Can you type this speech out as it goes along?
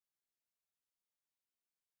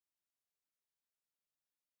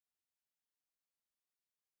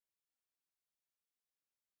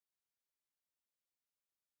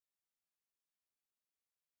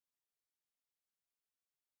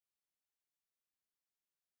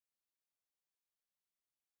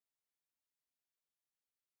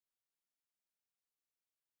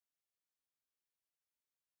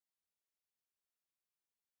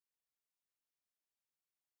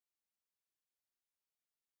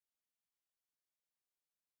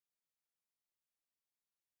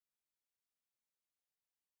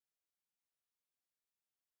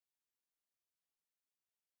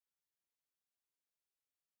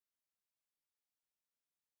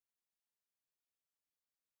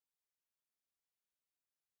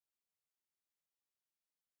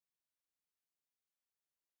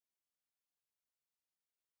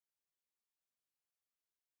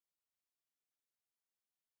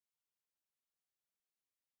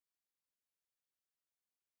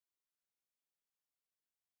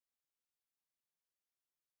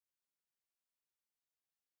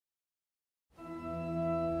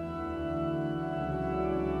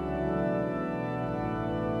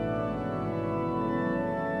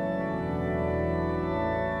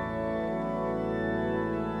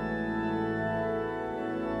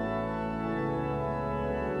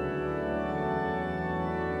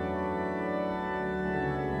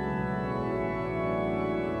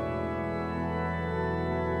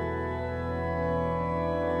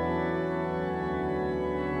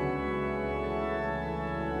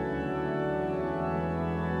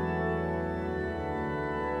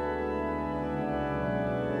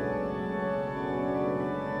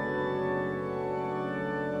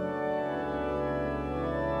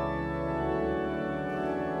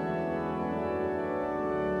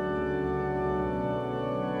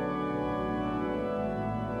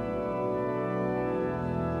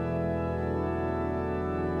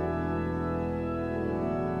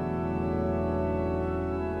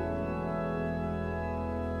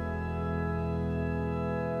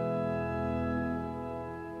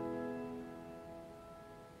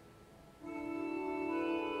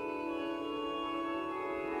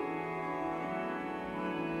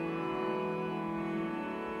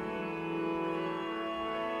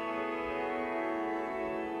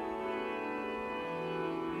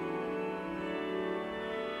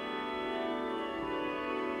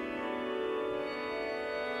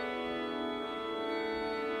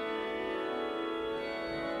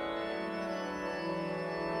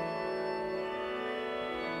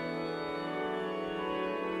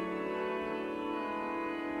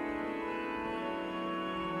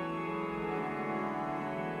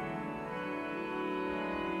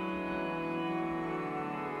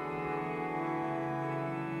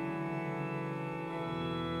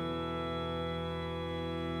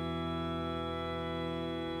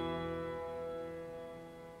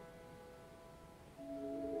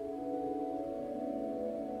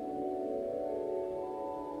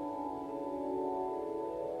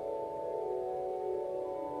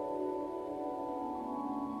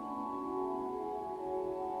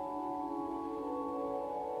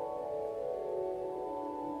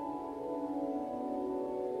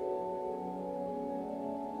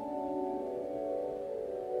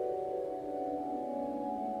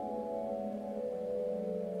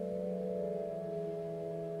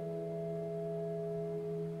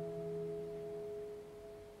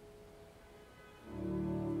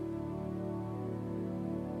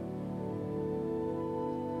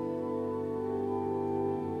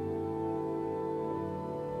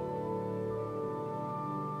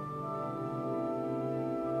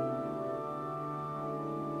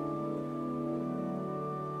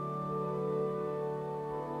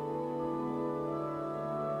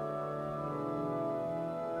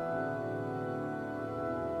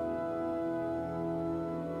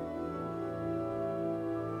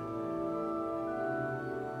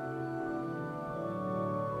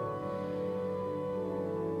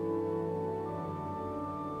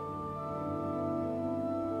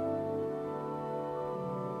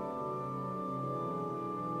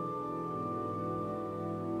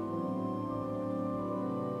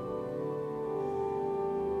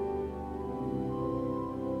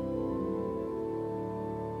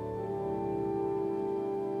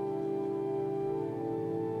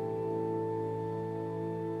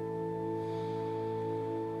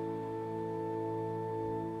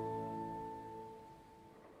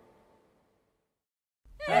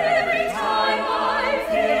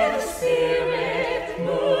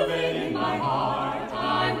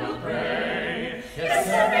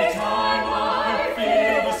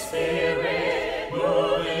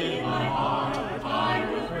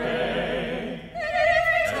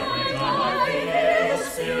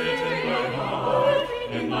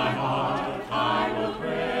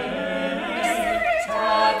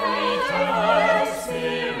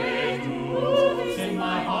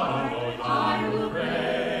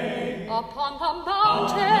Upon the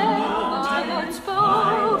mountain, my Lord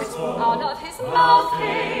spoke. Out of his mouth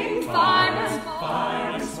came fire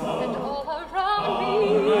and smoke. And all around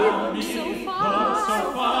me, so far,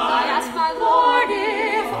 I asked my Lord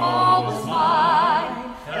if all was mine.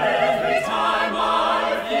 Every time I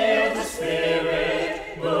feel the Spirit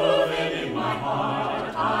moving in my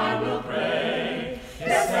heart, I will pray.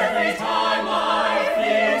 Yes, every time I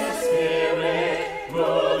feel the Spirit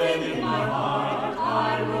moving in my heart,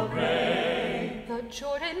 I will pray. The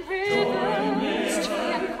Jordan River is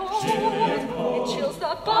chilly and cold. It chills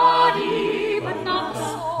the body, but not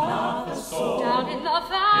the soul. Down in the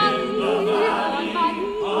valley,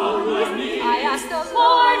 on my knees, I ask the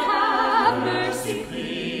Lord, have mercy,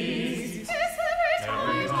 please. Yes, every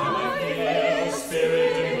time I feel the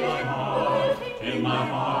Spirit in my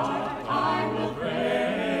heart, I will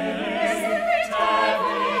pray. Yes, every time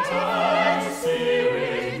the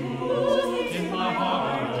Spirit moves in my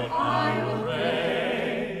heart, I will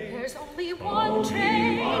pray. There's only one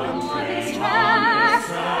train on its tracks.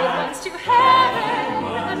 It runs to heaven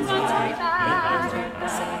and runs right back.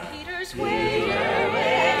 St. Peter's waiting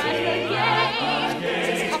at the gate.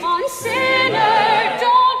 Says, come on, sinner,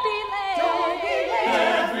 don't be late.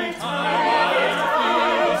 Every time I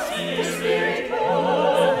feel the Spirit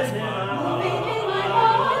moving in my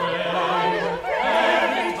heart, I will pray.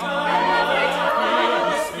 Every time I feel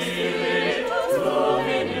the Spirit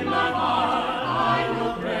moving in my heart, I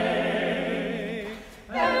will pray.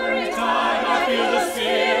 Every time I feel the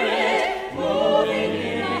Spirit moving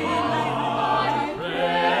in my heart, I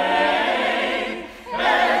pray.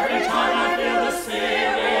 Every time I feel the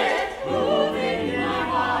Spirit moving in my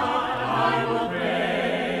heart, I will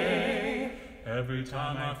pray. Every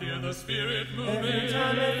time I feel the Spirit moving, every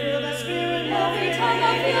time I feel the Spirit moving, every time I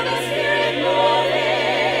feel the Spirit moving,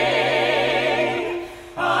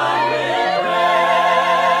 I will pray.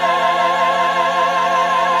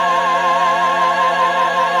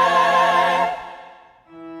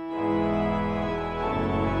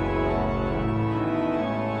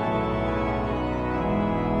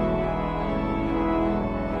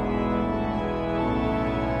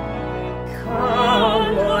 Come,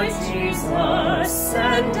 Lord Jesus,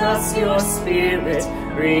 send us your Spirit,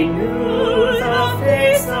 renew the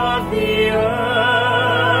face of the earth.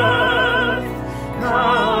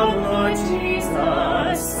 Come, Lord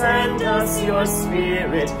Jesus, send us your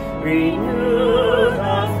Spirit, renew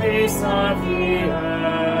the face of the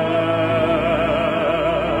earth.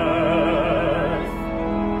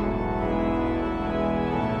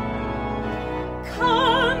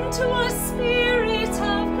 Come to us, Spirit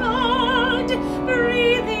of God,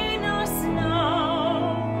 breathe in us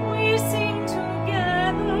now, we sing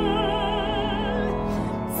together.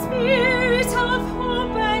 Spirit of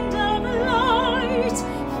hope and of light,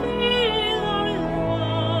 fill our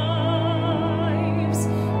lives.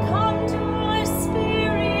 Come to us,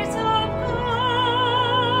 Spirit of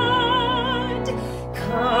God.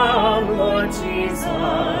 Come, Lord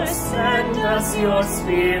Jesus, send us your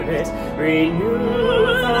Spirit, renew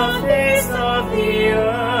the face of the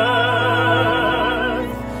earth.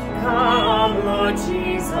 Come, Lord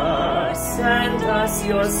Jesus, send us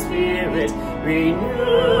your Spirit,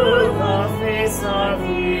 renew the face of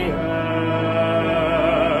the earth.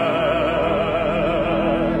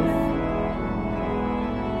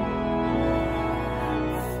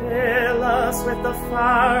 Fill us with the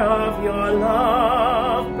fire of your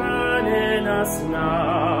love, burn in us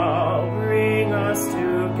now, bring us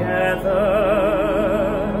together.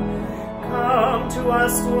 Come to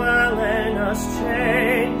us, dwell in us,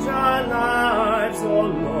 change our lives, O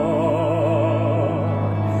Lord.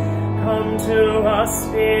 Come to us,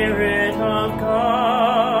 Spirit of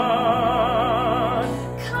God.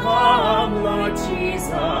 Come, Lord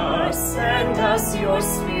Jesus, send us your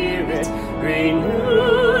Spirit,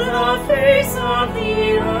 renew the face of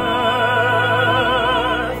the earth.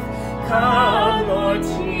 Come, Lord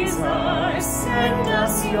Jesus, send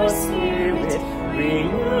us your Spirit,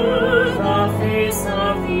 renew the face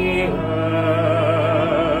of the earth.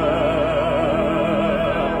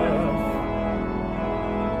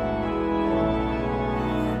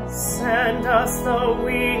 Send us the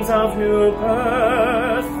wings of new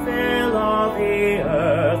birth, fill all the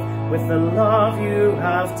earth with the love you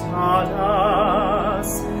have taught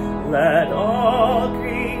us. Let all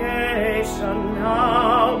creation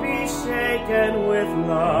now be shaken with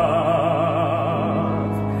love.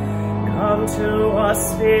 Come to us,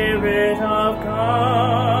 Spirit of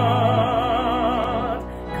God.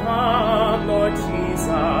 Come, Lord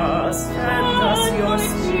Jesus, send us your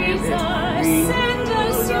Spirit, renew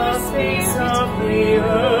the face of the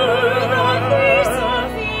earth.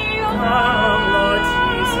 Come, Lord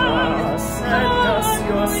Jesus,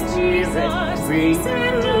 renew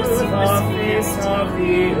the face of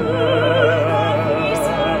the earth.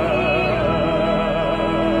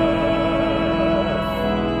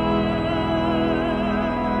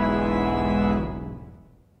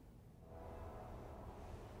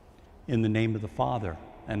 In the name of the Father,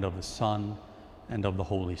 and of the Son, and of the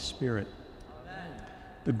Holy Spirit. Amen.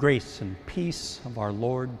 The grace and peace of our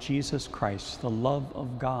Lord Jesus Christ, the love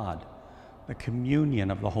of God, the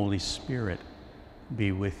communion of the Holy Spirit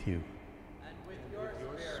be with you. And with your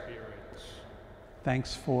spirit.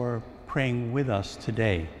 Thanks for praying with us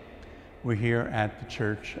today. We're here at the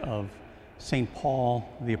Church of St. Paul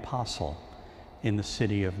the Apostle in the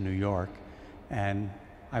city of New York, and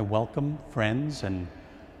I welcome friends and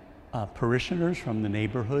parishioners from the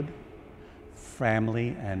neighborhood,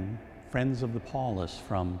 family and friends of the Paulists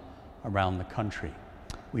from around the country.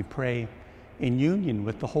 We pray in union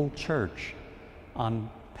with the whole church on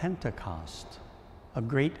Pentecost, a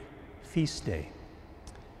great feast day.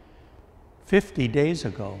 50 days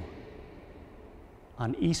ago,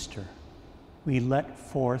 on Easter, we let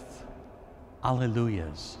forth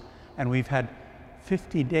alleluias, and we've had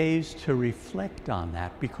 50 days to reflect on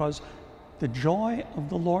that, because the joy of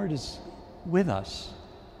the Lord is with us,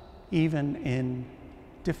 even in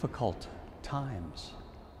difficult times.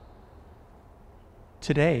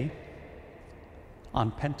 Today, on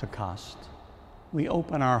Pentecost, we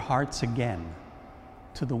open our hearts again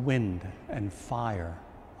to the wind and fire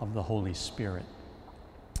of the Holy Spirit.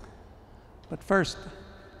 But first,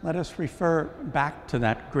 let us refer back to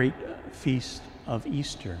that great feast of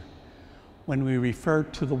Easter, when we refer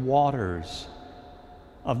to the waters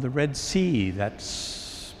of the Red Sea that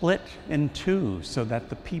split in two so that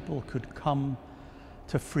the people could come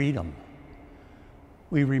to freedom.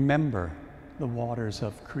 We remember the waters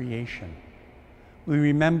of creation. We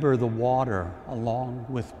remember the water along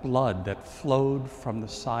with blood that flowed from the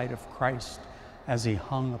side of Christ as he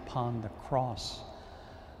hung upon the cross.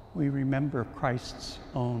 We remember Christ's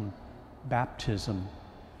own baptism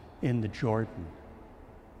in the Jordan.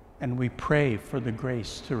 And we pray for the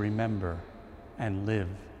grace to remember and live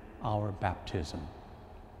our baptism.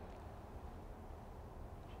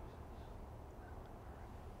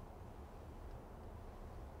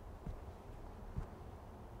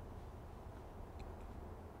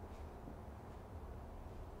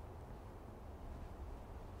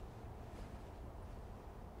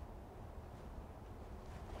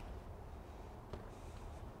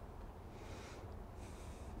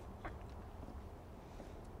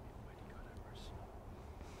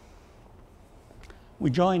 We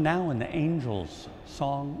join now in the angels'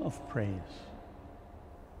 song of praise.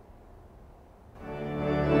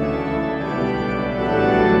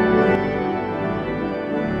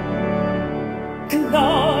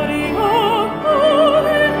 The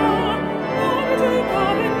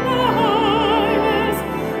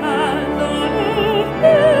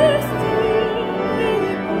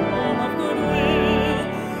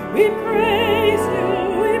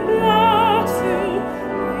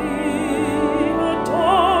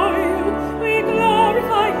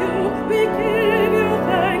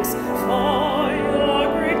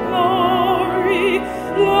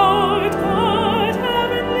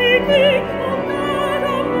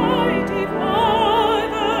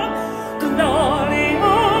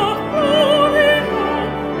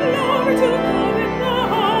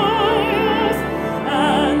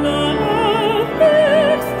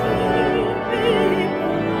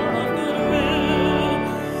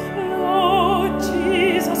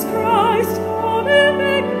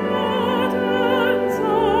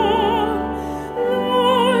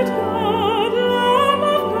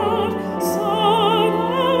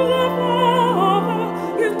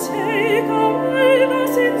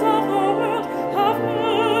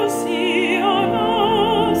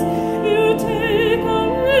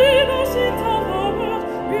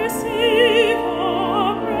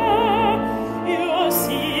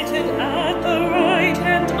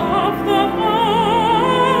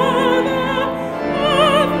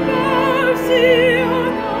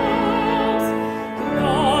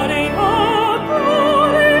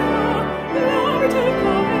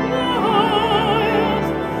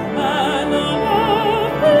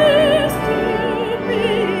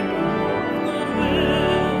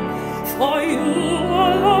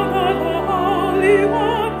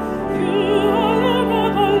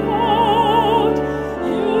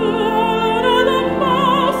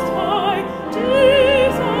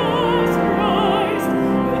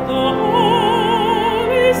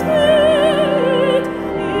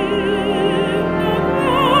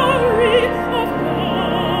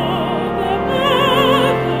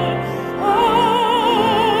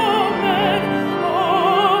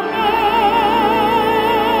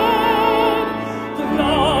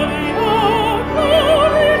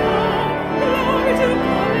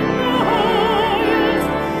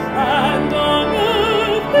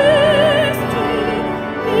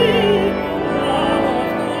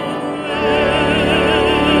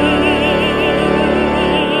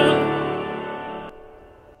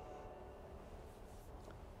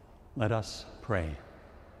us pray.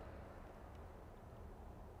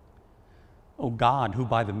 O God, who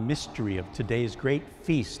by the mystery of today's great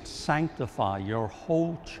feast sanctify your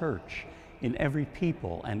whole church in every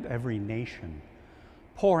people and every nation,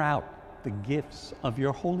 pour out the gifts of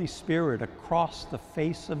your Holy Spirit across the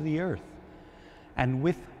face of the earth, and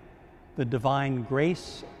with the divine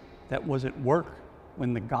grace that was at work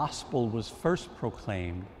when the gospel was first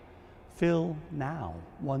proclaimed, fill now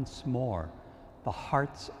once more the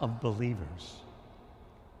hearts of believers.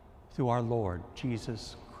 Through our Lord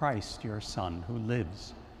Jesus Christ, your Son, who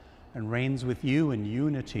lives and reigns with you in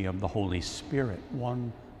unity of the Holy Spirit,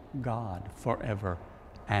 one God, forever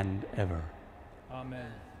and ever.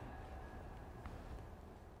 Amen.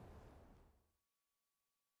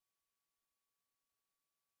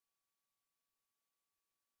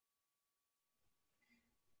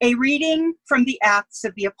 A reading from the Acts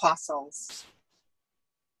of the Apostles.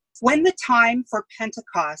 When the time for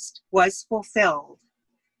Pentecost was fulfilled,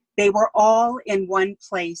 they were all in one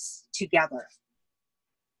place together.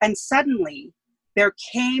 And suddenly there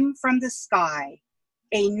came from the sky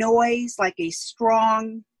a noise like a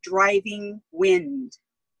strong driving wind,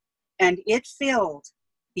 and it filled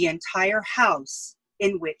the entire house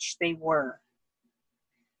in which they were.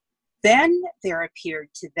 Then there appeared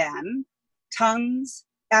to them tongues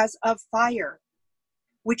as of fire,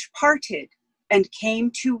 which parted and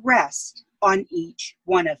came to rest on each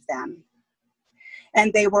one of them.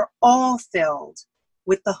 And they were all filled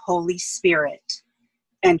with the Holy Spirit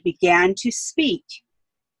and began to speak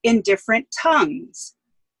in different tongues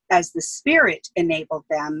as the Spirit enabled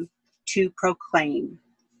them to proclaim.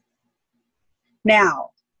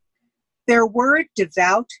 Now, there were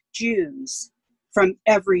devout Jews from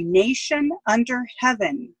every nation under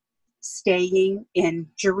heaven staying in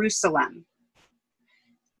Jerusalem.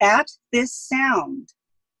 At this sound,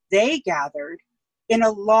 they gathered in a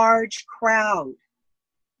large crowd,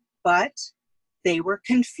 but they were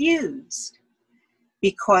confused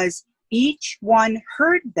because each one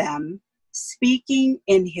heard them speaking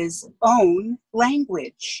in his own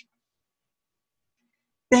language.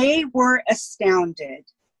 They were astounded,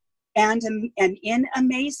 and in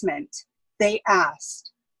amazement they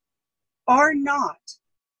asked, "Are not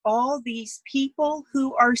all these people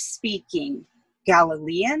who are speaking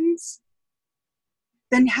Galileans?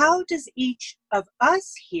 Then how does each of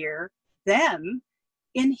us hear them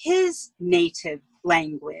in his native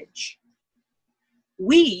language?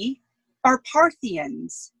 We are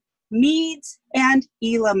Parthians, Medes and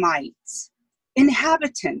Elamites,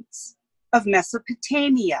 inhabitants of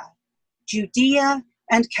Mesopotamia, Judea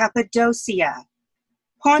and Cappadocia,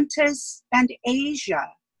 Pontus and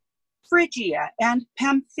Asia, Phrygia and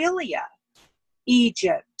Pamphylia,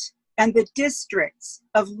 Egypt and the districts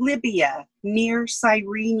of Libya near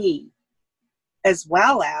Cyrene, as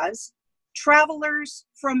well as travelers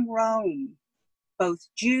from Rome, both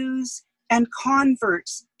Jews and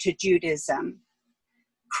converts to Judaism,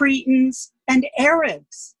 Cretans and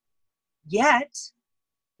Arabs. Yet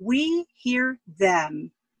we hear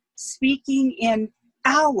them speaking in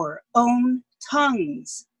our own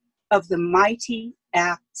tongues of the mighty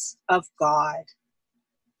acts of God."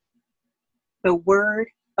 The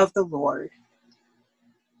word of the Lord.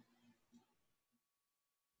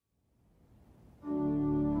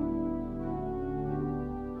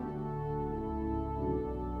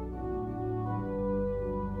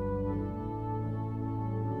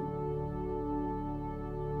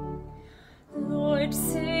 Lord,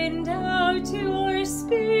 send out your Spirit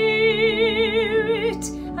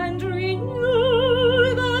and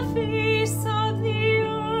renew the face of the earth.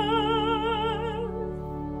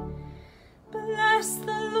 Bless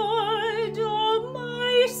the Lord, O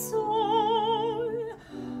my soul.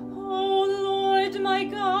 O Lord, my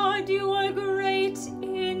God, you are great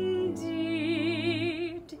indeed.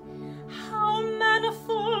 How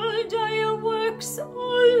manifold are your works, O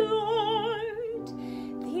Lord.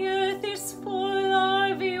 The earth is full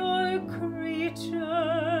of your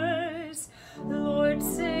creatures. Lord,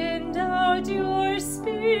 send out your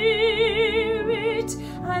Spirit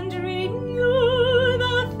and renew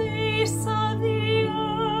the face of the earth.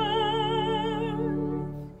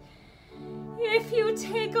 If you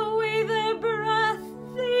take away their breath,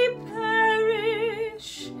 they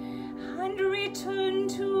perish and return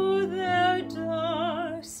to their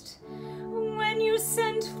dust. When you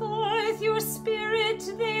send forth your Spirit,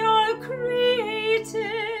 they are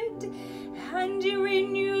created, and you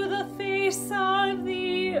renew the face of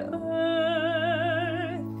the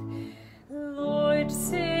earth. Lord,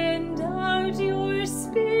 send out your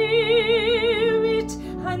Spirit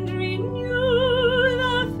and renew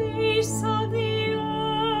the face of the earth.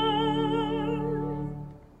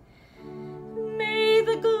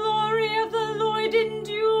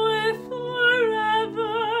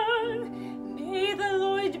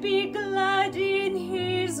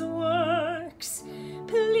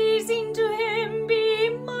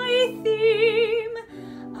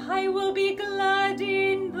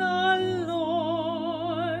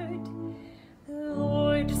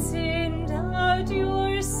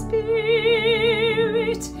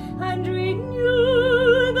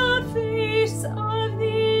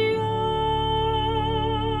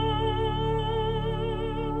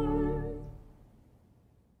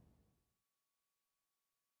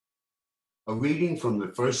 A reading from the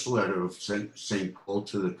first letter of St. Paul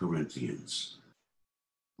to the Corinthians.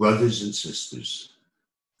 Brothers and sisters,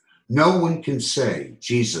 no one can say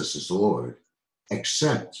Jesus is Lord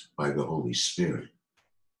except by the Holy Spirit.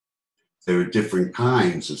 There are different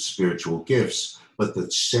kinds of spiritual gifts, but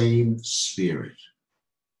the same Spirit.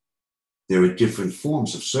 There are different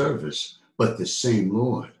forms of service, but the same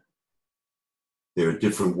Lord. There are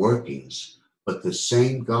different workings, but the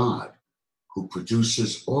same God who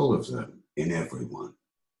produces all of them in everyone.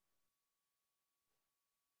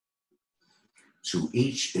 To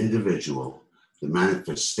each individual, the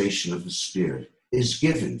manifestation of the Spirit is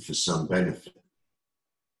given for some benefit.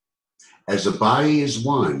 As a body is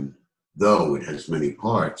one, though it has many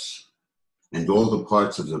parts, and all the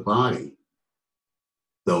parts of the body,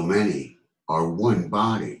 though many, are one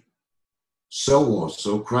body, so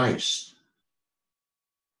also Christ.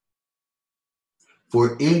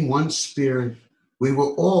 For in one Spirit we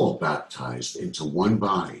were all baptized into one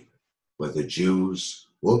body, whether Jews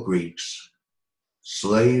or Greeks,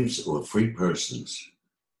 slaves or free persons,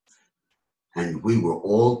 and we were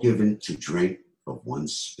all given to drink of one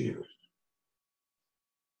Spirit.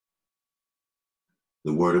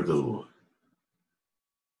 The word of the Lord.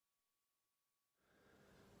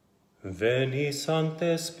 Veni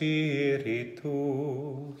Sancte Spiritus,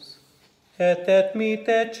 et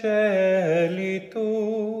mite celitus,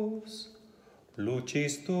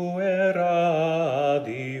 lucis Tuae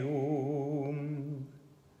radium.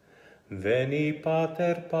 Veni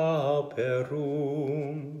Pater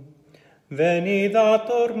Pauperum, veni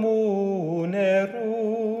Dator Munerum,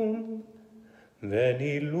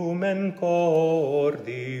 veni Lumen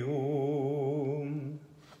Cordium.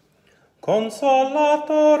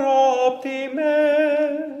 Consolator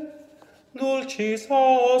optime, dulcis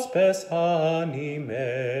hospes anime,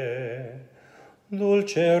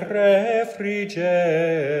 dulce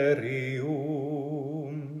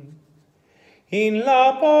refrigerium. In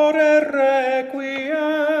labore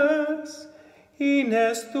requies,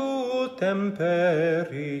 ines tu temperies,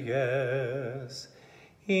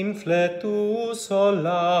 in fletus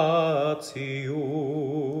solatium.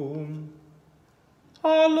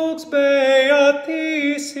 A lux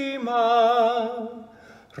beatissima,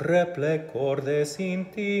 replecordes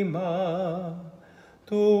intima,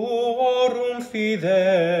 tuorum fidelium.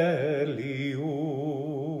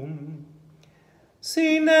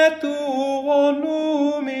 Sine tuo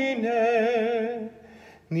numine,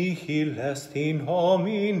 nihil est in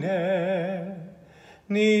homine,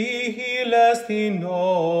 nihil est in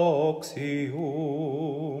oxium.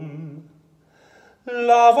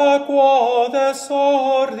 Lava quodes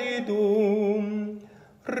sordidum,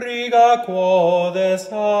 riga quodes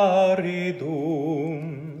aridum,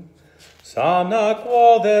 sana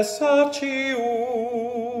quodes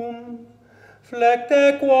sarcium,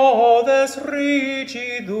 flecte quodes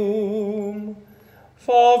rigidum,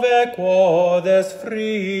 fove quodes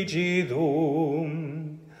frigidum,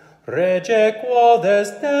 rege quodes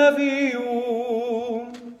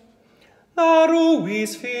devium,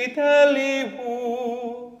 naruis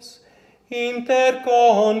fidelibus, inter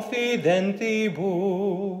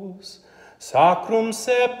confidentibus, sacrum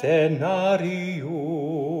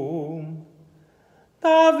septenarium.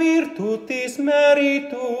 Da virtutis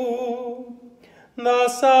meritum, da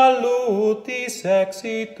salutis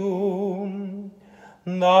exitum,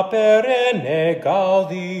 da perenne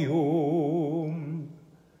gaudium.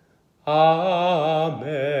 Amen.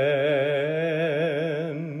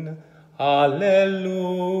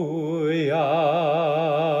 Alleluia.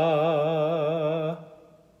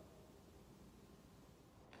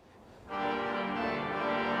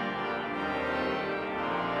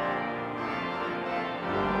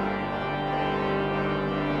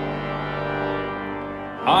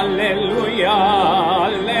 Alleluia,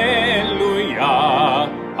 alleluia,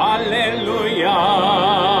 alleluia.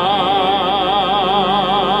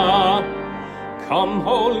 Come,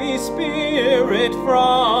 Holy Spirit,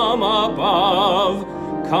 from above,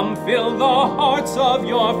 come fill the hearts of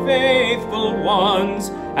your faithful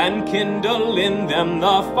ones, and kindle in them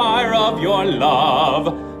the fire of your love.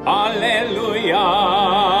 Alleluia.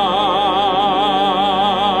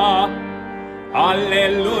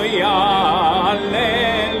 Alleluia,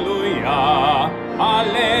 alleluia,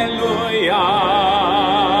 alleluia.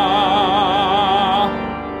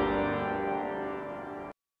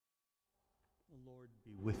 The Lord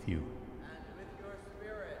be with you. And with your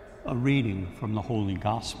spirit. A reading from the Holy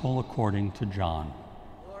Gospel according to John.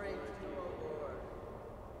 Glory to you, O Lord.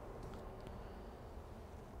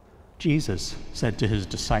 Jesus said to his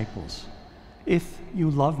disciples, "If you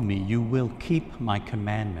love me, you will keep my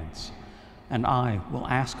commandments. And I will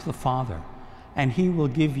ask the Father, and he will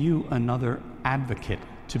give you another advocate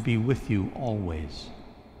to be with you always.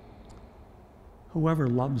 Whoever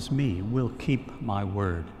loves me will keep my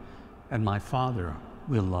word, and my Father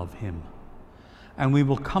will love him. And we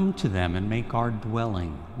will come to them and make our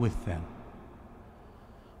dwelling with them.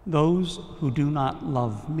 Those who do not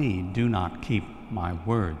love me do not keep my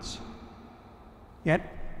words.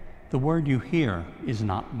 Yet the word you hear is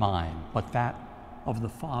not mine, but that of the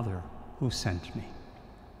Father who sent me.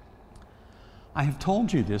 I have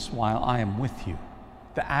told you this while I am with you,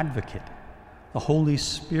 the Advocate, the Holy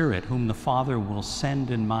Spirit, whom the Father will send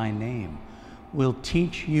in my name, will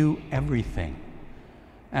teach you everything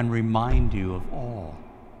and remind you of all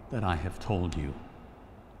that I have told you.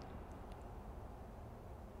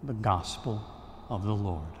 The Gospel of the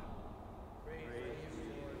Lord.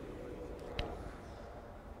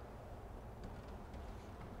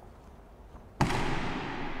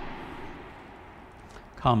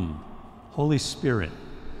 Come, Holy Spirit,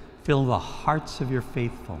 fill the hearts of your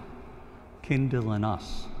faithful, kindle in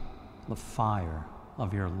us the fire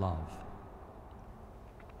of your love.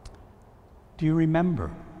 Do you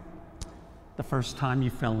remember the first time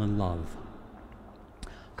you fell in love?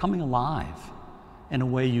 Coming alive in a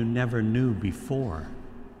way you never knew before?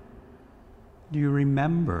 Do you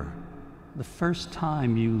remember the first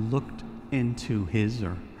time you looked into his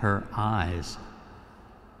or her eyes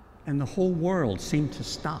and the whole world seemed to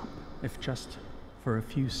stop, if just for a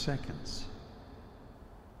few seconds?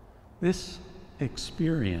 This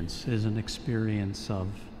experience is an experience of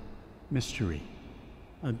mystery,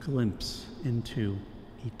 a glimpse into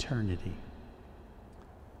eternity.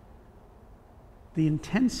 The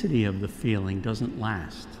intensity of the feeling doesn't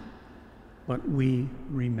last, but we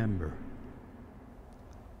remember.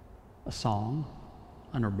 A song,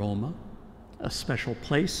 an aroma, a special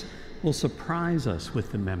place will surprise us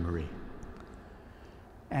with the memory.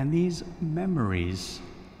 And these memories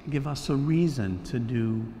give us a reason to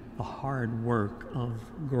do the hard work of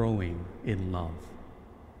growing in love.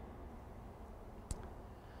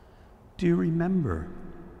 Do you remember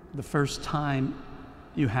the first time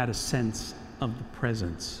you had a sense of the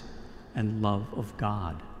presence and love of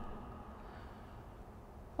God?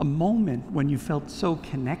 A moment when you felt so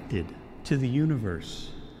connected to the universe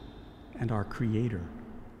and our Creator.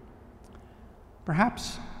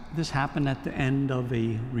 Perhaps this happened at the end of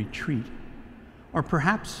a retreat, or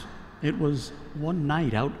perhaps it was one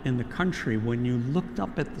night out in the country when you looked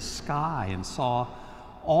up at the sky and saw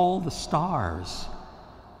all the stars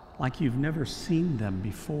like you've never seen them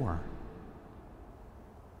before.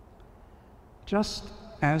 Just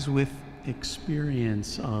as with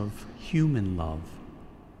experience of human love,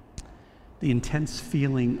 the intense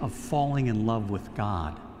feeling of falling in love with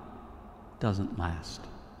God doesn't last.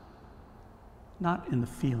 Not in the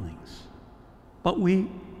feelings, but we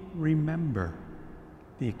remember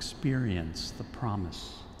the experience, the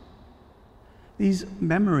promise. These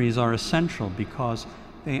memories are essential because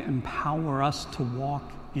they empower us to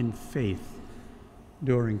walk in faith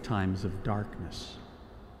during times of darkness.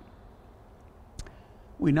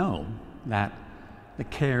 We know that the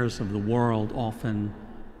cares of the world often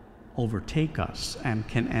overtake us and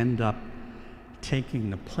can end up taking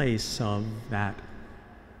the place of that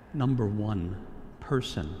number one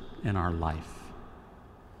person in our life.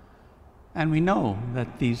 And we know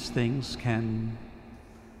that these things can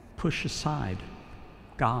push aside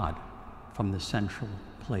God from the central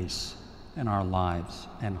place in our lives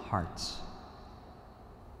and hearts.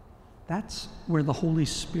 That's where the Holy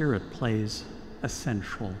Spirit plays a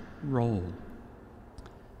central role,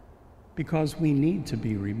 because we need to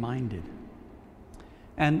be reminded.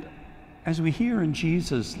 And as we hear in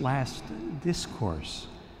Jesus' last discourse,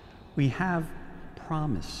 we have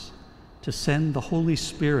promise to send the Holy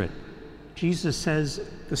Spirit. Jesus says,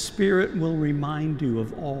 the Spirit will remind you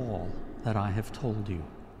of all that I have told you.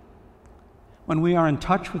 When we are in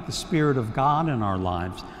touch with the Spirit of God in our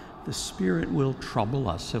lives, the Spirit will trouble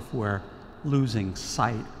us if we're losing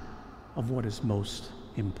sight of what is most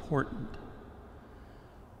important.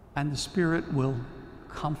 And the Spirit will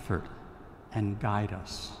comfort and guide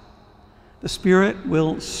us. The Spirit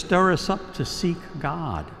will stir us up to seek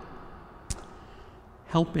God,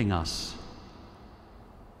 helping us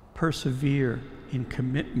persevere in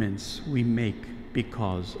commitments we make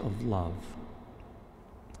because of love.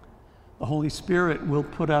 The Holy Spirit will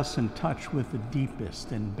put us in touch with the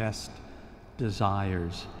deepest and best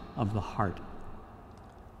desires of the heart.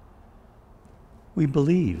 We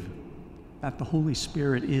believe that the Holy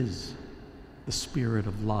Spirit is the Spirit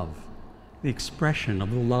of love, the expression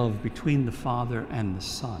of the love between the Father and the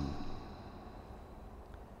Son.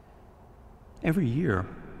 Every year,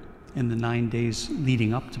 in the 9 days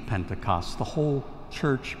leading up to Pentecost, the whole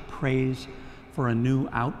church prays for a new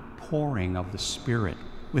outpouring of the Spirit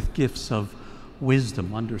with gifts of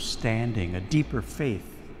wisdom, understanding, a deeper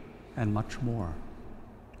faith, and much more.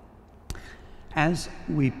 As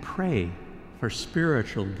we pray for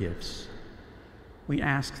spiritual gifts, we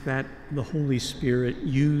ask that the Holy Spirit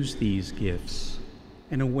use these gifts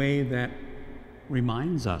in a way that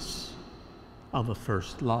reminds us of a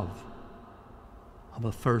first love, of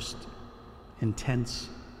a first intense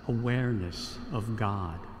awareness of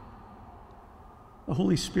God. The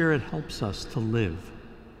Holy Spirit helps us to live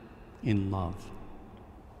in love.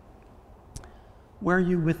 Where are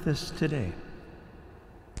you with us today?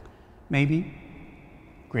 Maybe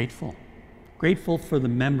grateful for the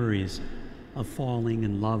memories of falling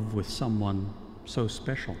in love with someone so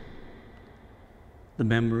special, the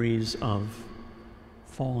memories of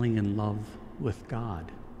falling in love with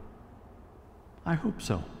God. I hope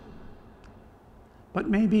so. But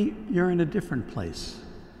maybe you're in a different place,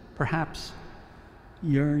 perhaps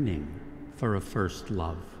yearning for a first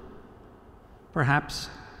love, perhaps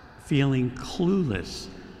feeling clueless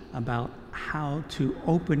about how to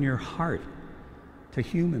open your heart to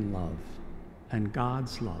human love and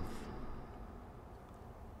God's love.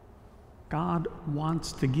 God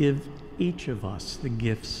wants to give each of us the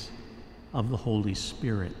gifts of the Holy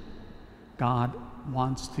Spirit. God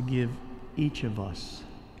wants to give each of us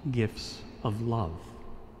gifts of love.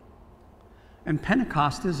 And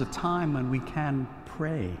Pentecost is a time when we can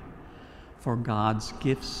pray for God's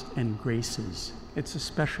gifts and graces. It's a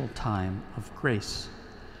special time of grace.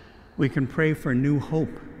 We can pray for new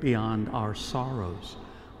hope beyond our sorrows.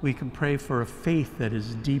 We can pray for a faith that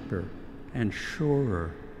is deeper and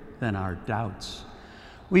surer than our doubts.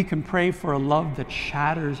 We can pray for a love that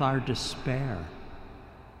shatters our despair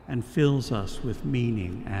and fills us with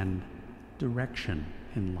meaning and direction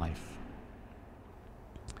in life.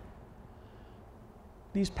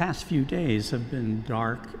 These past few days have been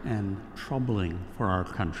dark and troubling for our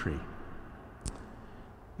country.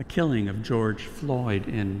 The killing of George Floyd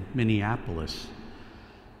in Minneapolis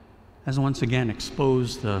has once again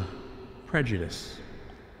exposed the prejudice,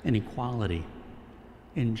 inequality,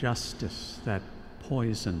 injustice that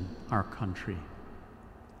poison our country.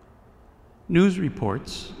 News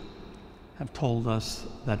reports have told us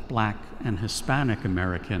that Black and Hispanic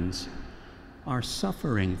Americans are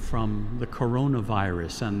suffering from the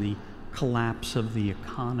coronavirus and the collapse of the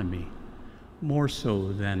economy, more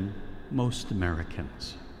so than most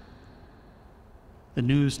Americans. The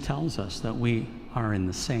news tells us that we are in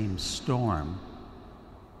the same storm,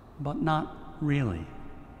 but not really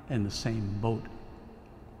in the same boat.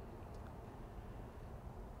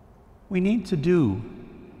 We need to do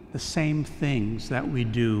the same things that we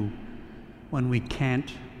do when we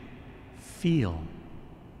can't feel,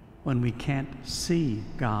 when we can't see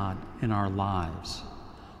God in our lives,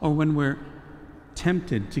 or when we're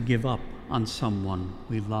tempted to give up on someone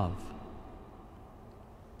we love.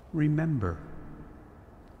 Remember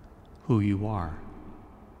who you are.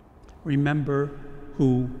 Remember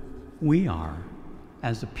who we are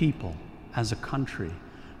as a people, as a country.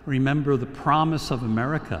 Remember the promise of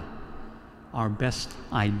America, our best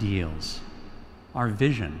ideals, our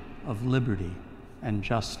vision of liberty and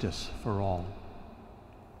justice for all.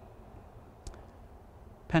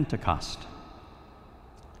 Pentecost.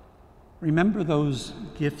 Remember those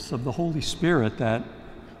gifts of the Holy Spirit that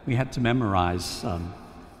we had to memorize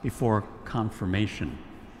before confirmation.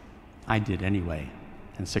 I did anyway,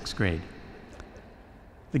 in 6th grade.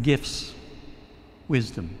 The gifts: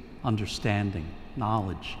 wisdom, understanding,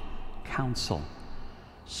 knowledge, counsel,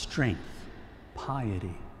 strength,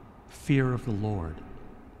 piety, fear of the Lord.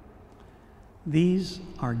 These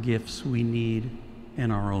are gifts we need in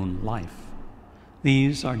our own life.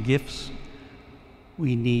 These are gifts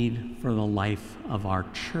we need for the life of our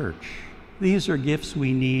church. These are gifts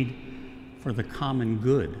we need for the common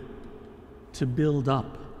good, to build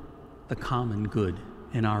up the common good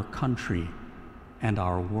in our country and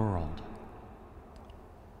our world.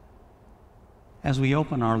 As we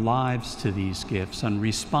open our lives to these gifts and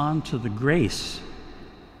respond to the grace,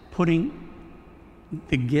 putting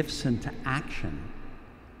the gifts into action,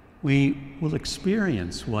 we will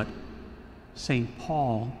experience what St.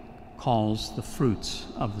 Paul calls the fruits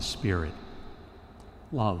of the Spirit: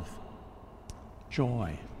 love,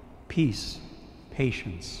 joy, peace,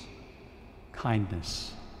 patience,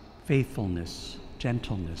 kindness, faithfulness,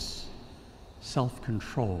 gentleness,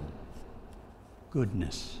 self-control,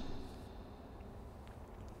 goodness.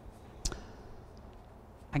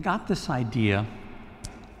 I got this idea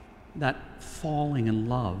that falling in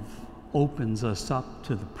love opens us up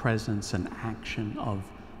to the presence and action of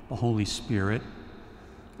the Holy Spirit,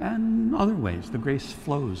 and other ways. The grace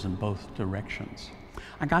flows in both directions.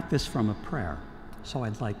 I got this from a prayer, so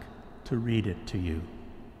I'd like to read it to you.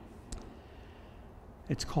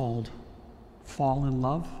 It's called Fall in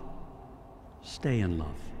Love, Stay in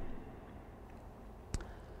Love.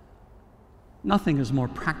 Nothing is more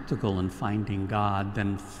practical in finding God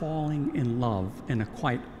than falling in love in a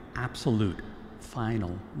quite absolute,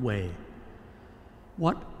 final way.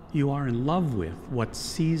 What you are in love with, what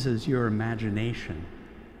seizes your imagination,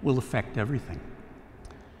 will affect everything.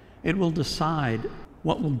 It will decide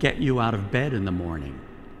what will get you out of bed in the morning,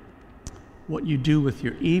 what you do with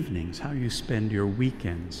your evenings, how you spend your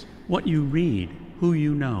weekends, what you read, who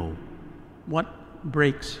you know, what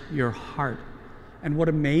breaks your heart, and what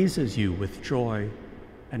amazes you with joy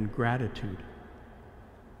and gratitude.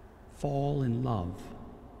 Fall in love,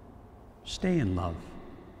 stay in love,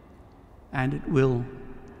 and it will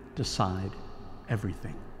decide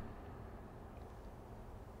everything.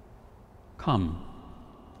 Come,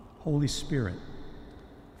 Holy Spirit,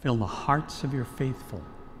 fill the hearts of your faithful,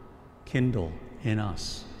 kindle in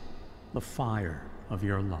us the fire of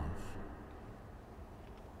your love.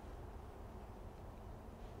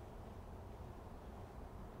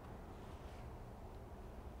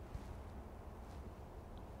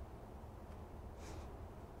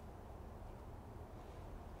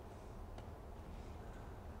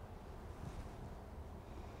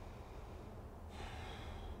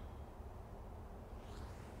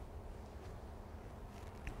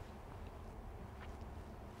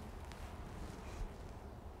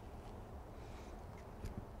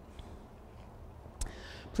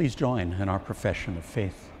 Please join in our profession of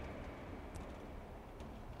faith.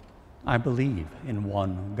 I believe in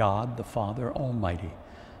one God, the Father Almighty,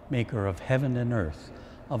 maker of heaven and earth,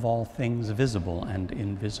 of all things visible and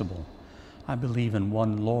invisible. I believe in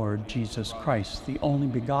one Lord, Jesus Christ, the only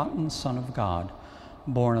begotten Son of God,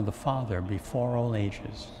 born of the Father before all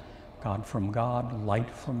ages, God from God, light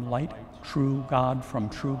from light, true God from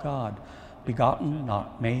true God, begotten,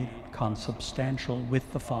 not made, consubstantial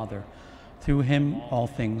with the Father. Through him all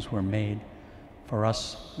things were made. For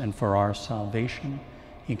us and for our salvation,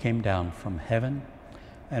 he came down from heaven,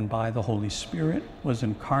 and by the Holy Spirit was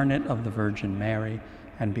incarnate of the Virgin Mary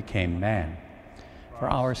and became man. For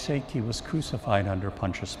our sake he was crucified under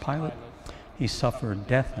Pontius Pilate. He suffered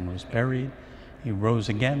death and was buried. He rose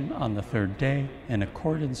again on the third day in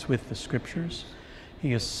accordance with the Scriptures.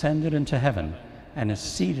 He ascended into heaven and is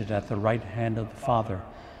seated at the right hand of the Father.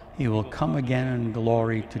 He will come again in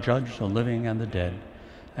glory to judge the living and the dead,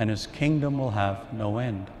 and his kingdom will have no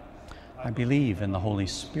end. I believe in the Holy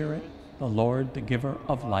Spirit, the Lord, the giver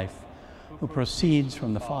of life, who proceeds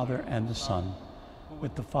from the Father and the Son.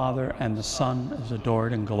 With the Father and the Son is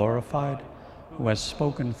adored and glorified, who has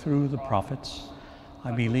spoken through the prophets.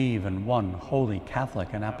 I believe in one holy Catholic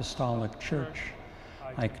and Apostolic Church.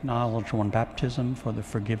 I acknowledge one baptism for the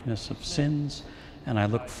forgiveness of sins, and I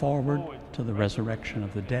look forward to the resurrection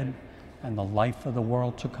of the dead and the life of the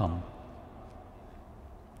world to come.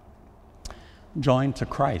 Joined to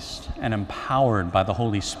Christ and empowered by the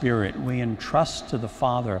Holy Spirit, we entrust to the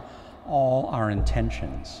Father all our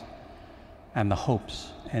intentions and the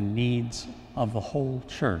hopes and needs of the whole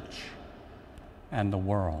Church and the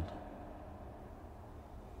world.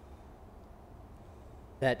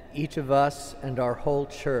 That each of us and our whole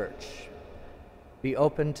Church be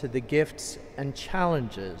open to the gifts and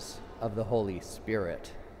challenges of the Holy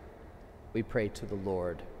Spirit. We pray to the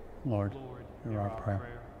Lord. Lord, hear our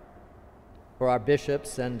prayer. For our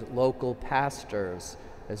bishops and local pastors,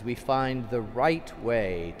 as we find the right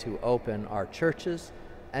way to open our churches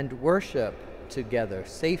and worship together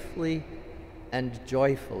safely and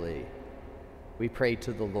joyfully, we pray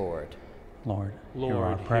to the Lord. Lord,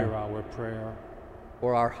 Lord, hear our prayer.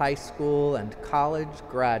 For our high school and college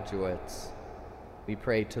graduates, we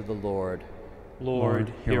pray to the Lord.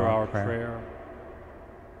 Lord, hear our prayer.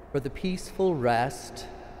 For the peaceful rest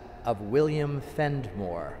of William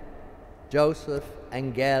Fendmore, Joseph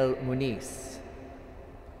Angel Muniz,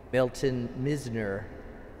 Milton Misner,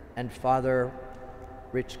 and Father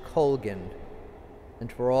Rich Colgan,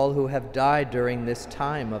 and for all who have died during this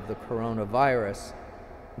time of the coronavirus,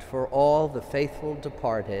 and for all the faithful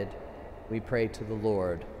departed, we pray to the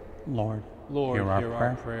Lord. Lord, Lord, hear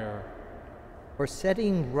our prayer. For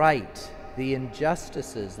setting right the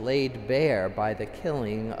injustices laid bare by the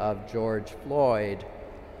killing of George Floyd,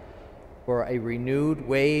 for a renewed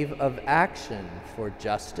wave of action for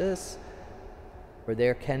justice, for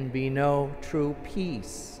there can be no true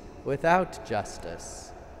peace without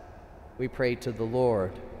justice. We pray to the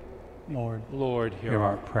Lord. Lord, Lord, hear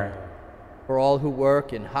our prayer. For all who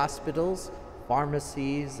work in hospitals,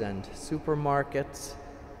 pharmacies and supermarkets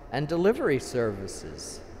and delivery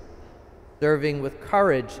services, serving with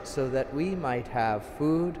courage so that we might have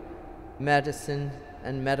food, medicine,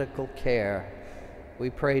 and medical care. We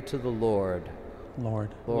pray to the Lord.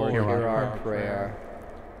 Lord, Hear our prayer.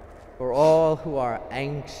 For all who are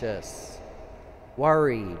anxious,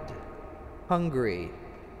 worried, hungry,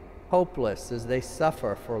 hopeless as they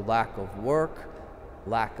suffer for lack of work,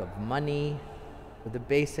 lack of money, or the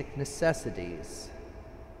basic necessities,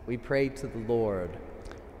 we pray to the Lord.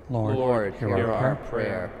 Lord, hear our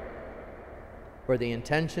prayer. For the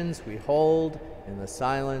intentions we hold in the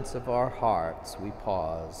silence of our hearts, we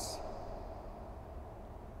pause.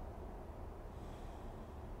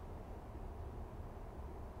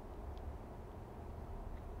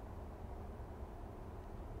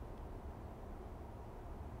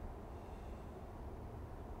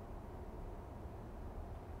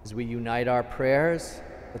 As we unite our prayers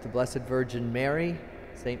with the Blessed Virgin Mary,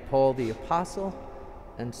 St. Paul the Apostle,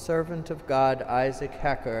 and servant of God Isaac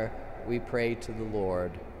Hecker, we pray to the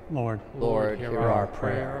Lord. Lord, hear our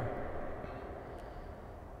prayer.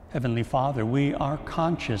 Heavenly Father, we are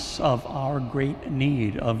conscious of our great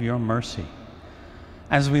need of your mercy.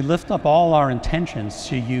 As we lift up all our intentions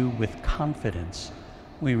to you with confidence,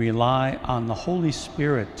 we rely on the Holy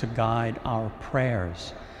Spirit to guide our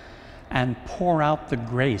prayers and pour out the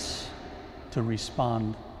grace to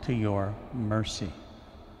respond to your mercy.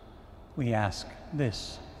 We ask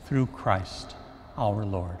this through Christ our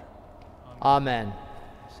Lord. Amen.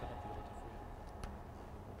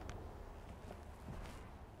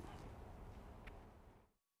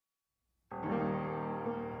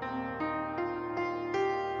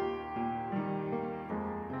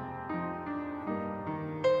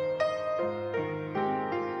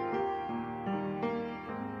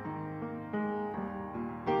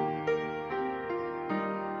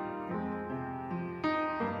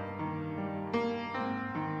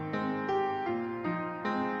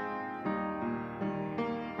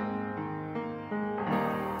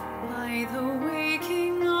 By the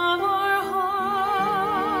waking of our hearts,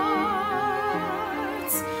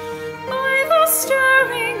 by the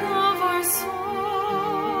stirring of our souls,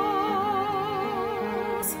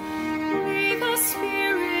 may the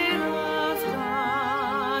Spirit of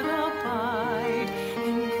God abide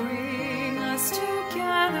and bring us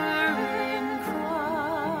together in Christ.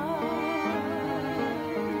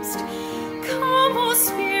 Come, O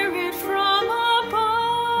Spirit, from above,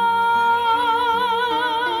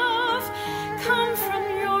 come from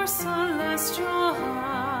your celestial heights.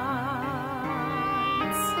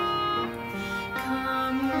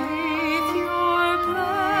 Come with your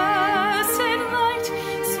blessed light,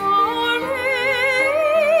 so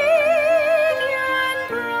radiant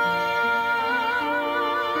bright.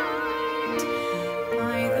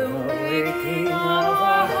 By the waking of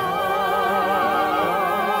our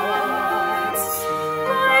hearts,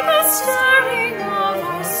 by the stirring of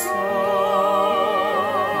our souls,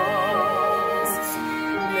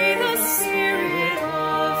 may the Spirit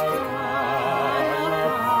of God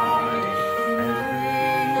abide and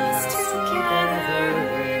bring us together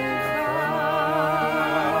in Christ.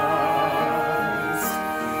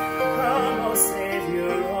 Come, O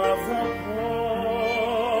Savior of the poor.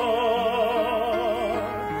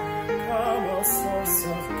 Come, O source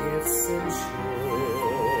of gifts and joy.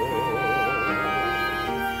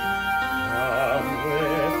 Come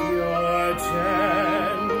with your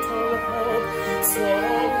gentle hope, so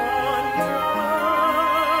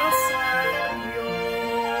wondrous and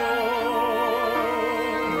pure.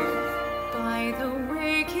 By the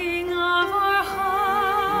waking of our hearts,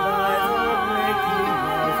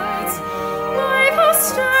 by the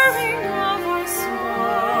stirring of our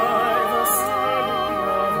souls,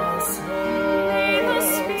 may the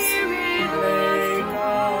Spirit of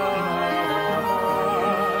God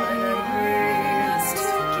abide and bring us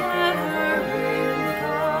together in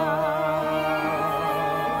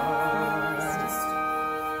Christ.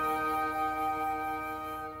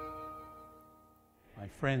 My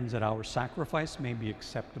friends, that our sacrifice may be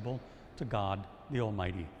acceptable to God, the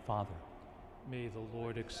Almighty Father. May the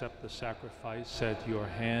Lord accept the sacrifice at your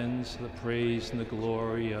hands, the praise and the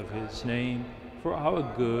glory of his name, for our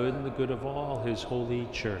good and the good of all his holy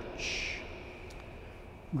church.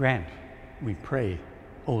 Grant, we pray,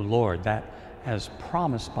 O Lord, that, as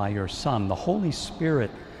promised by your Son, the Holy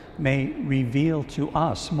Spirit may reveal to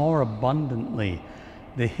us more abundantly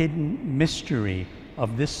the hidden mystery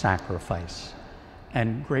of this sacrifice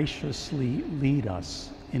and graciously lead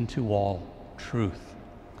us into all truth.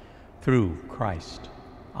 Through Christ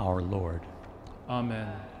our Lord. Amen.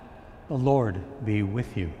 The Lord be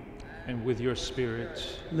with you. and with your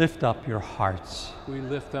spirit. Lift up your hearts. We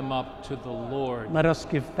lift them up to the Lord. Let us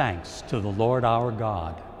give thanks to the Lord our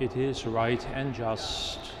God. It is right and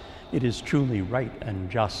just. It is truly right and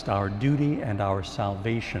just, our duty and our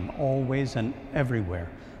salvation, always and everywhere,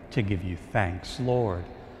 to give you thanks, Lord,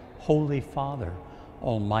 Holy Father,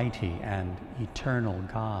 Almighty and eternal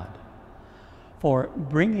God. For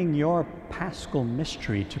bringing your paschal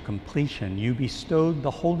mystery to completion, you bestowed the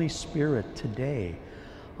Holy Spirit today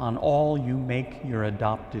on all you make your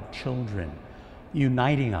adopted children,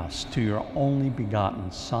 uniting us to your only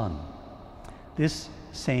begotten Son. This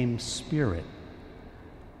same Spirit,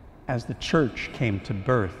 as the Church came to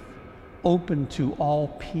birth, opened to all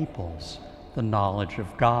peoples the knowledge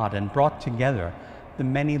of God and brought together the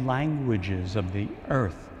many languages of the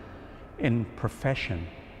earth in profession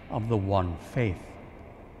of the one faith.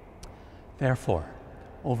 Therefore,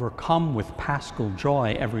 overcome with paschal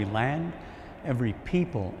joy, every land, every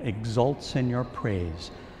people exults in your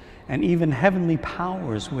praise, and even heavenly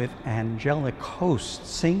powers with angelic hosts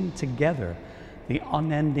sing together the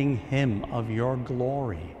unending hymn of your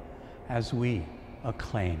glory as we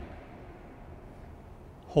acclaim.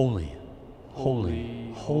 Holy,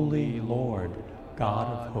 holy, holy Lord,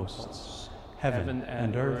 God of hosts, heaven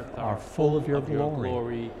and earth are full of your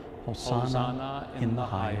glory. Hosanna in the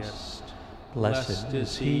highest. Blessed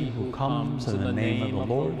is he who comes in the name of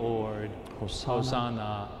the Lord.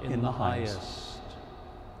 Hosanna in the highest.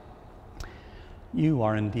 You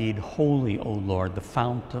are indeed holy, O Lord, the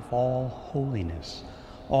fount of all holiness.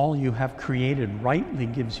 All you have created rightly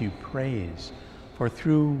gives you praise, for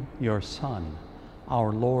through your Son,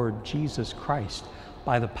 our Lord Jesus Christ,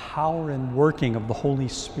 by the power and working of the Holy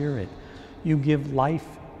Spirit, you give life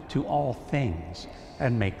to all things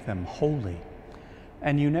and make them holy.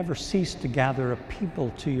 And you never cease to gather a people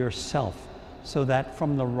to yourself, so that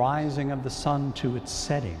from the rising of the sun to its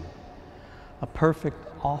setting, a perfect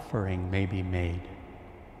offering may be made.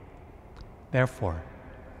 Therefore,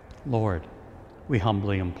 Lord, we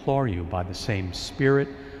humbly implore you by the same Spirit,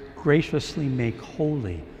 graciously make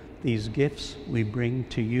holy these gifts we bring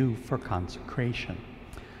to you for consecration,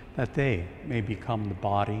 that they may become the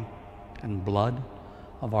body and blood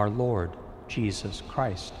of our Lord Jesus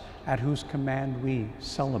Christ, at whose command we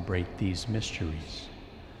celebrate these mysteries.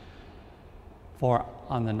 For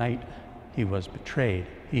on the night he was betrayed,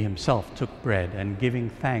 he himself took bread, and giving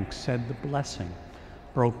thanks said the blessing,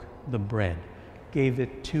 broke the bread, gave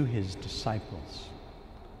it to his disciples.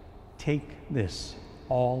 Take this,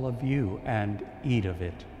 all of you, and eat of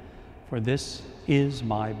it, for this is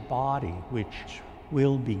my body, which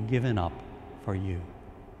will be given up for you.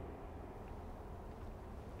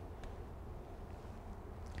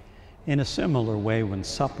 In a similar way, when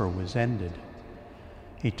supper was ended,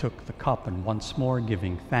 he took the cup, and once more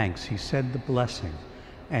giving thanks, he said the blessing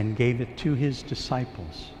and gave it to his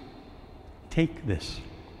disciples. Take this,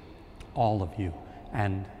 all of you,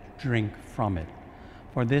 and drink from it,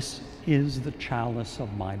 for this is the chalice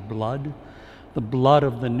of my blood, the blood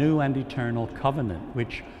of the new and eternal covenant,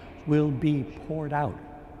 which will be poured out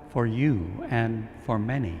for you and for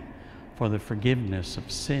many for the forgiveness of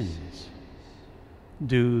sins.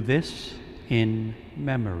 Do this in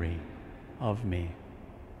memory of me.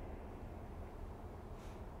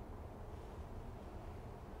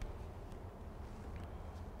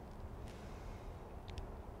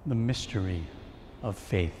 The mystery of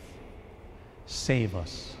faith. Save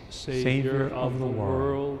us, Savior of the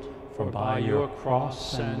world, for by your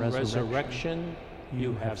cross and resurrection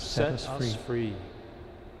you have set us free.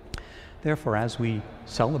 Therefore, as we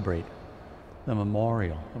celebrate the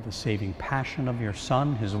memorial of the saving passion of your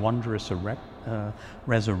Son, his wondrous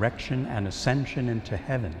resurrection and ascension into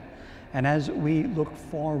heaven, and as we look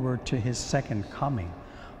forward to his second coming,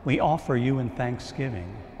 we offer you in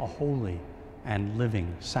thanksgiving a holy and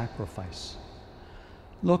living sacrifice.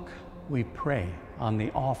 Look, we pray, on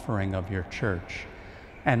the offering of your church,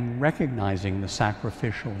 and recognizing the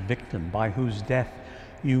sacrificial victim by whose death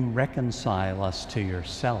you reconcile us to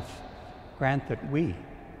yourself, grant that we,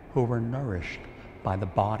 who were nourished by the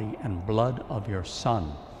body and blood of your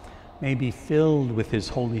Son, may be filled with his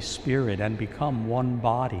Holy Spirit and become one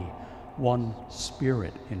body, one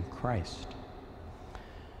spirit in Christ.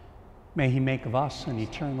 May he make of us an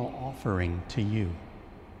eternal offering to you,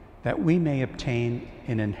 that we may obtain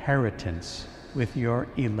an inheritance with your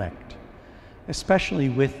elect, especially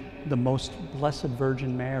with the most blessed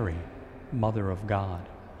Virgin Mary, Mother of God,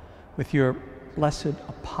 with your blessed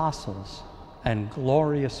apostles and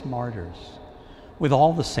glorious martyrs, with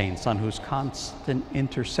all the saints on whose constant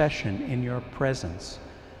intercession in your presence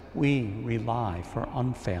we rely for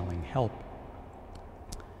unfailing help.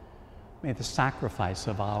 May the sacrifice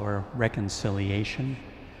of our reconciliation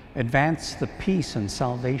advance the peace and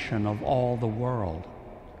salvation of all the world.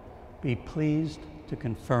 Be pleased to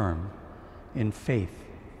confirm in faith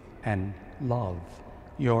and love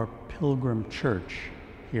your pilgrim church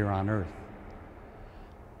here on earth.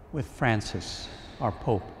 With Francis, our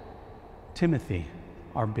Pope, Timothy,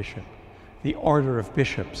 our Bishop, the order of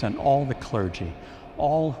bishops and all the clergy,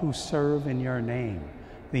 all who serve in your name,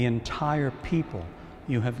 the entire people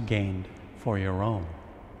you have gained for your own.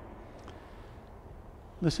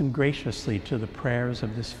 Listen graciously to the prayers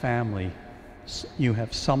of this family you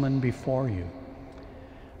have summoned before you.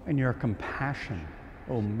 In your compassion,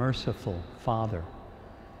 O merciful Father,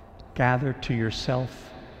 gather to yourself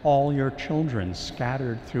all your children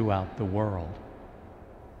scattered throughout the world.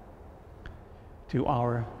 To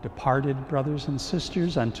our departed brothers and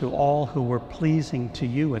sisters, and to all who were pleasing to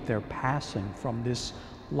you at their passing from this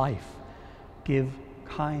life, give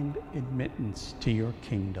kind admittance to your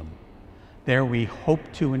kingdom. There we hope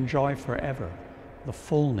to enjoy forever the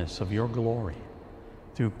fullness of your glory.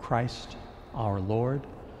 Through Christ our Lord,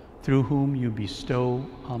 through whom you bestow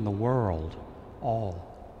on the world all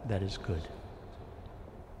that is good.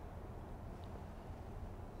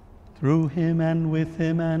 Through him and with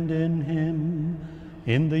him and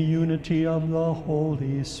in the unity of the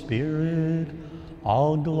Holy Spirit,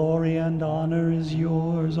 all glory and honor is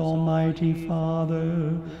yours, Almighty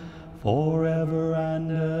Father, forever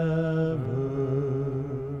and ever.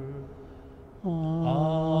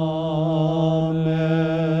 Amen.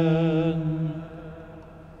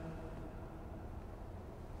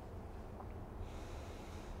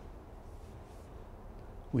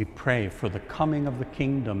 We pray for the coming of the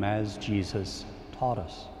kingdom as Jesus taught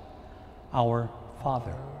us. Our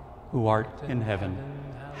Father, who art in heaven,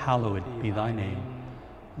 hallowed be thy name.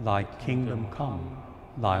 Thy kingdom come,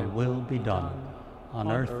 thy will be done, on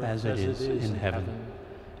earth as it is in heaven.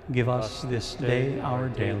 Give us this day our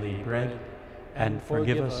daily bread, and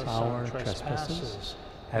forgive us our trespasses,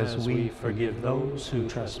 as we forgive those who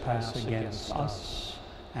trespass against us.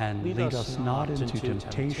 And lead us not into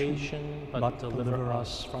temptation, but deliver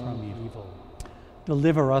us from evil.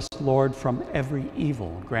 Deliver us, Lord, from every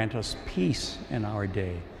evil. Grant us peace in our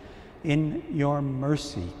day. In your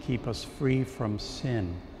mercy, keep us free from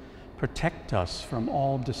sin. Protect us from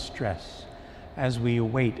all distress, as we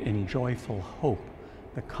await in joyful hope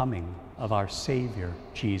the coming of our Savior,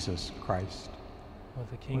 Jesus Christ. For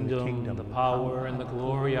the kingdom, the power, and the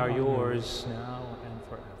glory are yours, now and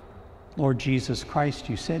forever. Lord Jesus Christ,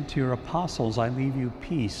 you said to your apostles, I leave you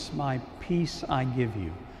peace, my peace I give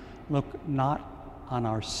you. Look not on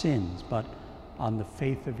our sins, but on the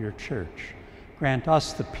faith of your church. Grant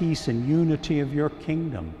us the peace and unity of your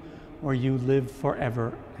kingdom, where you live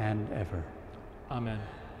forever and ever. Amen.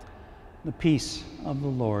 The peace of the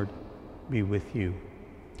Lord be with you.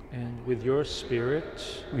 And with your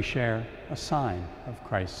spirit, we share a sign of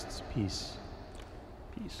Christ's peace.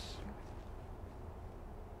 Peace.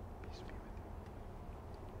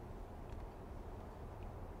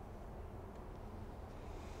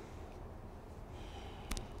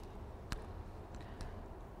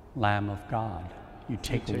 Lamb of God, you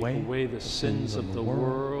take away the sins of the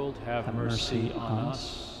world, have mercy on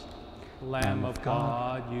us. Lamb of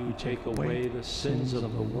God, you take away the sins of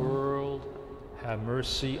the world, have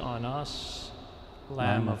mercy on us.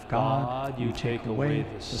 Lamb of God, you take away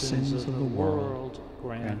the sins of the world,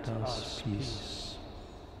 grant us peace.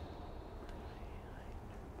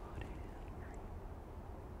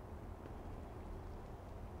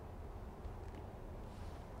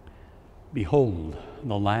 Behold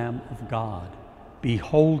the Lamb of God.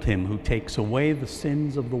 Behold him who takes away the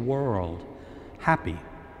sins of the world. Happy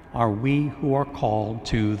are we who are called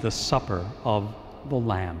to the supper of the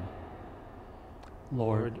Lamb.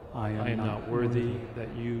 Lord, I am not worthy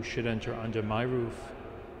that you should enter under my roof,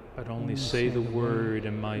 but only say the word,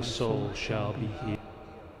 and my soul shall be healed.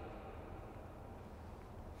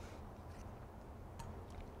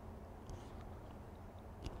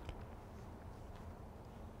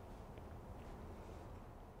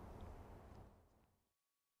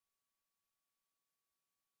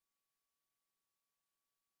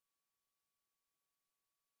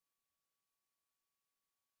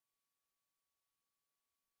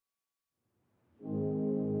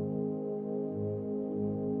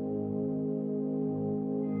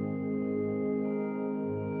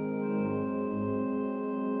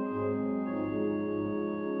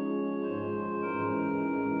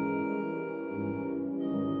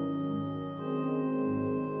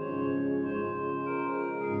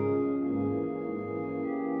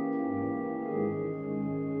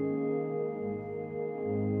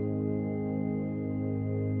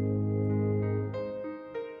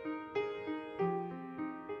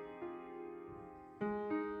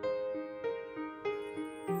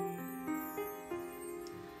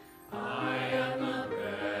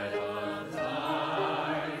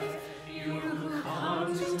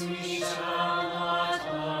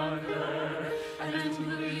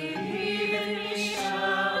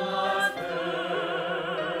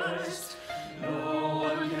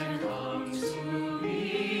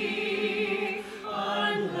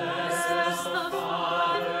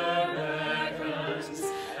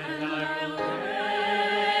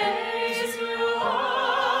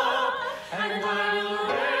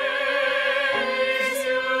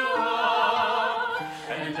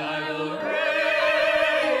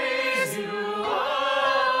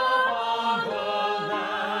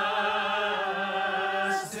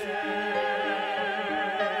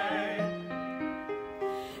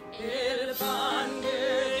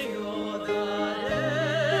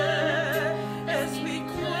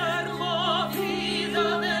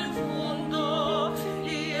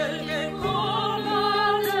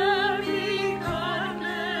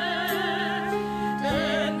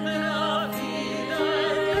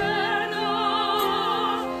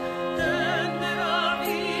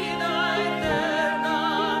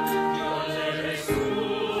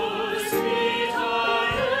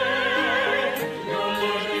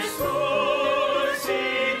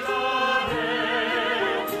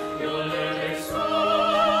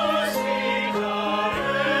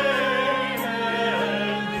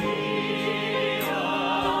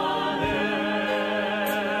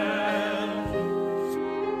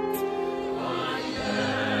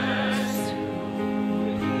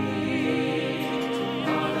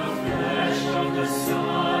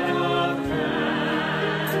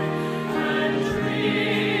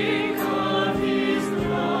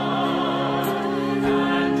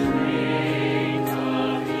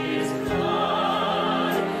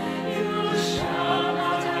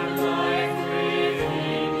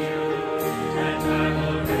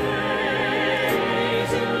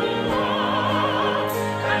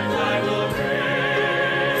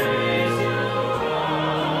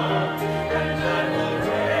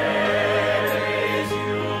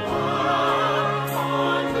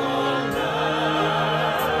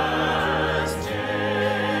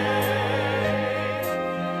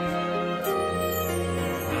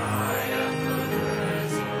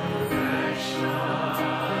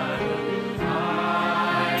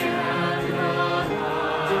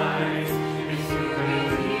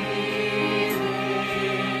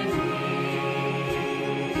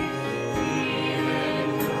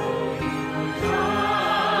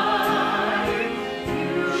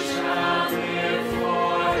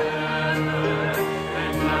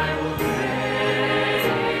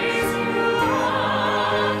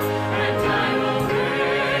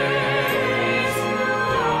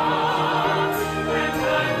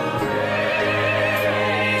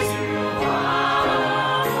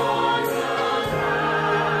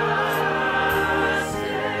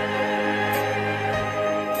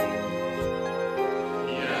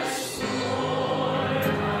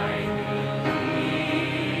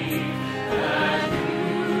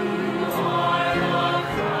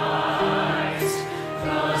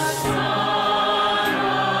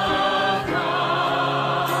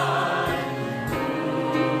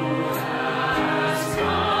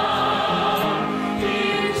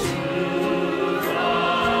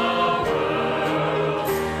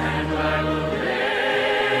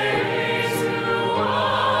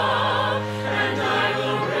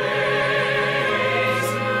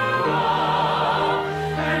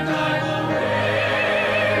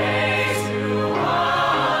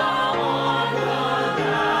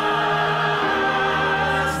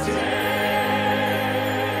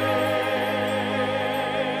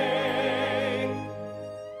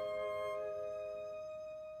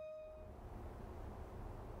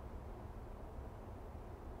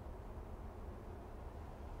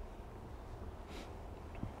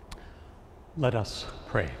 Let us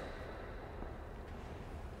pray.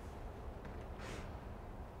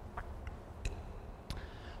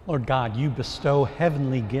 Lord God, you bestow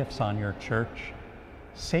heavenly gifts on your church.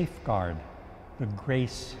 Safeguard the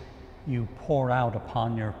grace you pour out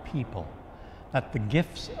upon your people, that the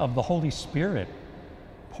gifts of the Holy Spirit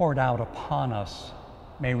poured out upon us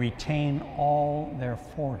may retain all their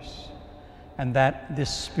force, and that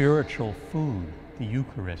this spiritual food, the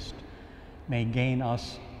Eucharist, may gain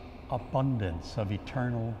us abundance of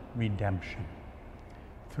eternal redemption.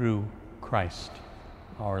 Through Christ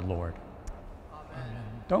our Lord. Amen.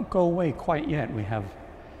 Don't go away quite yet. We have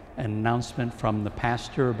an announcement from the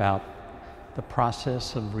pastor about the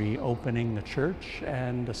process of reopening the church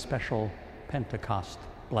and a special Pentecost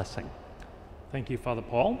blessing. Thank you, Father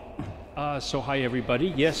Paul. So hi,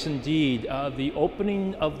 everybody. Yes, indeed, the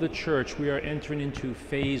opening of the church, we are entering into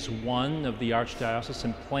phase 1 of the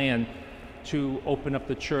Archdiocesan plan to open up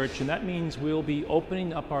the church, and that means we'll be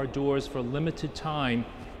opening up our doors for a limited time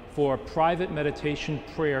for private meditation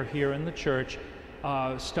prayer here in the church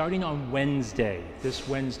starting on Wednesday, this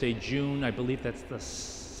Wednesday, June, I believe that's the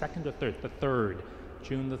 2nd or 3rd, the 3rd,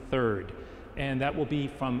 June the 3rd. And that will be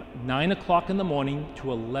from 9 o'clock in the morning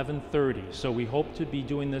to 11:30. So we hope to be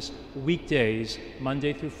doing this weekdays,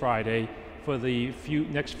 Monday through Friday, for the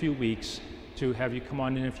next few weeks, to have you come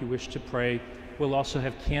on in if you wish to pray. We'll also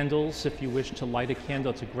have candles if you wish to light a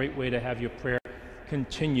candle. It's a great way to have your prayer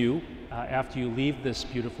continue after you leave this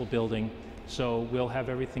beautiful building. So we'll have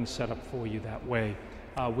everything set up for you that way.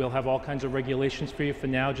 We'll have all kinds of regulations for you. For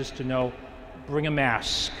now, just to know, bring a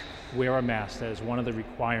mask, wear a mask. That is one of the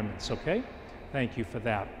requirements, okay? Thank you for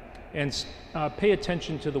that. And pay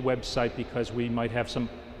attention to the website because we might have some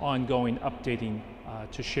ongoing updating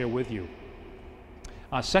to share with you.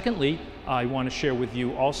 Secondly, I want to share with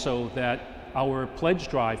you also that our pledge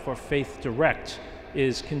drive for Faith Direct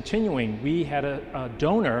is continuing. We had a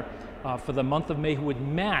donor for the month of May who would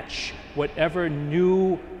match whatever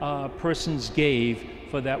new persons gave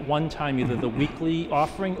for that one time, either the weekly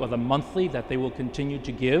offering or the monthly that they will continue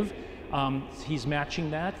to give. He's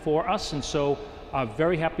matching that for us, and so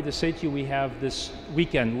very happy to say to you we have this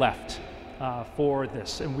weekend left for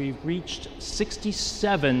this, and we've reached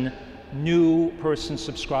 67 new persons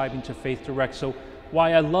subscribing to Faith Direct. So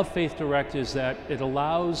why I love Faith Direct is that it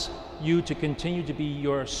allows you to continue to be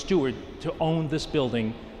your steward, to own this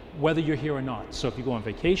building, whether you're here or not. So if you go on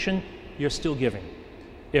vacation, you're still giving.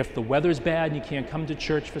 If the weather's bad and you can't come to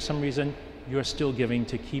church for some reason, you're still giving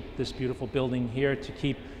to keep this beautiful building here, to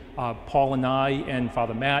keep Paul and I and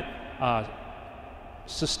Father Matt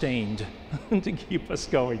sustained, to keep us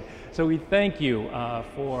going. So we thank you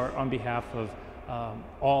on behalf of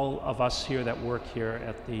all of us here that work here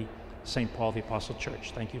at the St. Paul the Apostle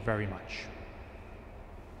Church. Thank you very much.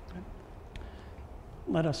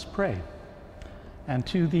 Let us pray. And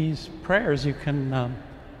to these prayers you can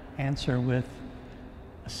answer with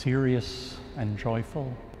a serious and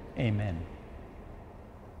joyful Amen.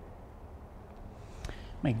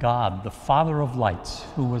 May God, the Father of lights,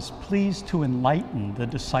 who was pleased to enlighten the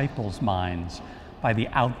disciples' minds by the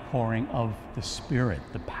outpouring of the Spirit,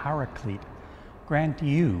 the Paraclete, grant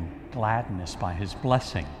you gladness by his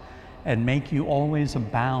blessing and make you always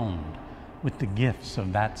abound with the gifts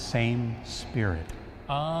of that same Spirit.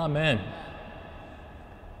 Amen.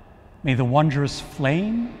 May the wondrous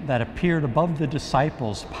flame that appeared above the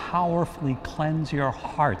disciples powerfully cleanse your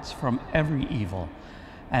hearts from every evil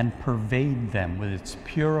and pervade them with its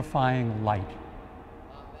purifying light.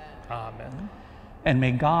 Amen. And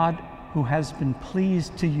may God, who has been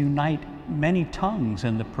pleased to unite many tongues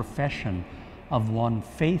in the profession of one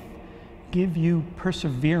faith, give you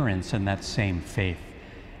perseverance in that same faith,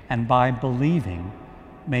 and by believing,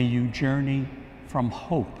 may you journey from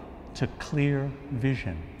hope to clear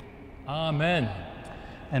vision. Amen.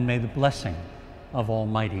 And may the blessing of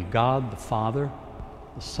Almighty God, the Father,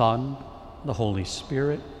 the Son, the Holy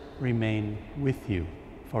Spirit remain with you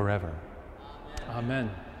forever. Amen.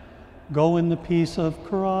 Go in the peace of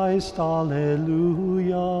Christ.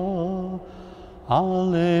 Alleluia.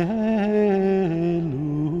 Alleluia.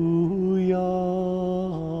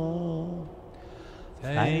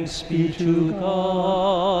 Thanks be to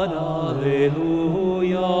God.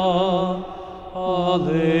 Alleluia.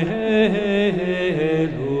 Alleluia.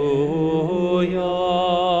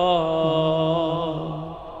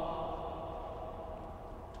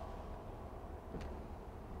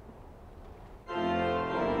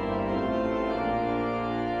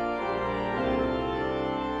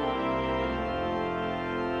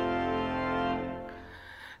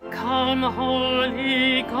 Come,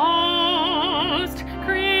 Holy God.